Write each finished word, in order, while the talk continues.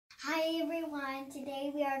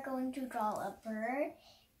Today we are going to draw a bird,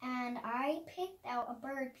 and I picked out a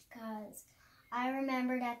bird because I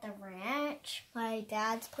remembered at the ranch, my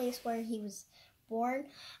dad's place where he was born,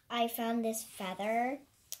 I found this feather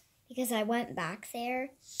because I went back there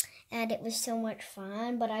and it was so much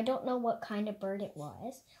fun, but I don't know what kind of bird it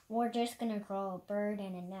was. We're just going to draw a bird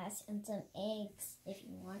and a nest and some eggs if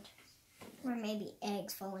you want, or maybe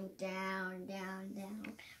eggs falling down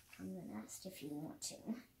from the nest if you want to.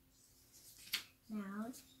 Now,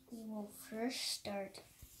 we will first start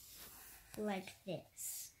like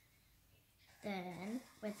this. Then,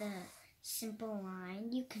 with a simple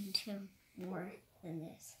line, you can do more than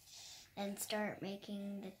this. And start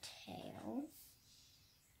making the tail.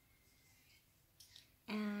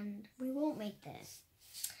 And we won't make the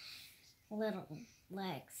little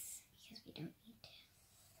legs because we don't need to.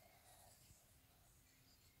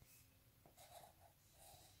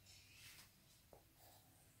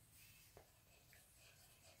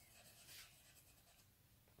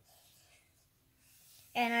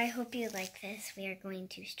 And I hope you like this. We are going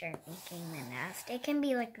to start making the nest. It can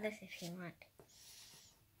be like this if you want.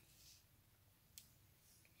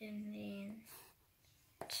 And then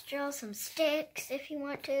let's draw some sticks if you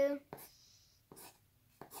want to.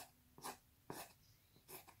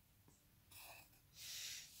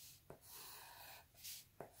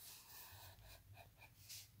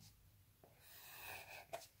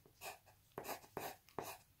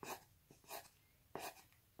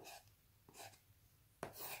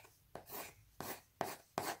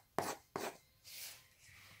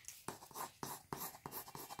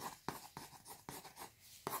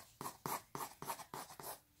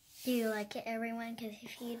 Do you like it, everyone? Because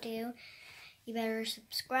if you do, you better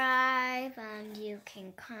subscribe, and you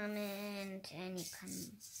can comment, and you can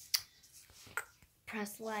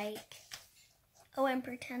press like. Oh, and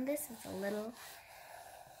pretend this is a little...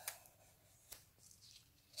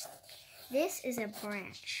 This is a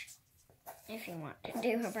branch, if you want to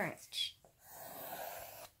do a branch.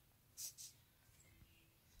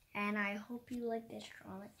 And I hope you like this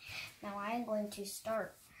drawing. Now I am going to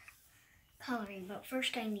start coloring, but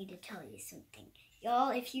first I need to tell you something. Y'all,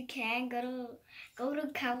 if you can, go to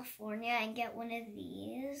California and get one of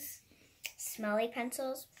these smelly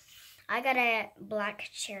pencils. I got a black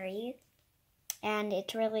cherry, and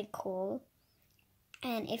it's really cool.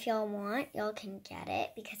 And if y'all want, y'all can get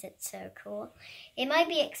it because it's so cool. It might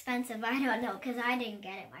be expensive, I don't know, because I didn't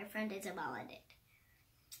get it. My friend Isabella did.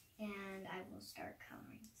 And I will start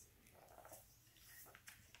coloring.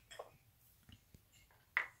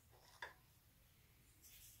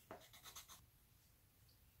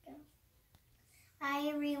 Hi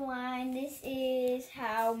everyone, this is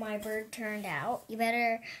how my bird turned out. You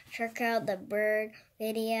better check out the bird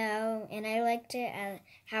video, and I liked it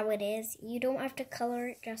how it is. You don't have to color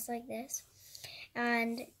it just like this.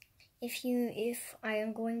 And if I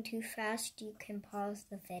am going too fast, you can pause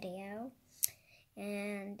the video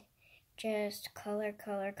and just color,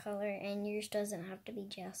 and yours doesn't have to be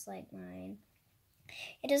just like mine.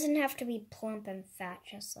 It doesn't have to be plump and fat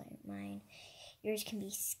just like mine. Yours can be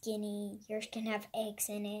skinny. Yours can have eggs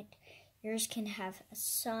in it. Yours can have a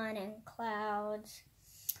sun and clouds.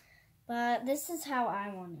 But this is how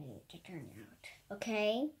I wanted it to turn out,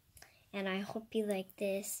 okay? And I hope you like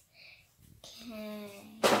this. Okay.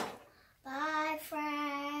 Bye,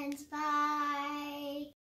 friends. Bye.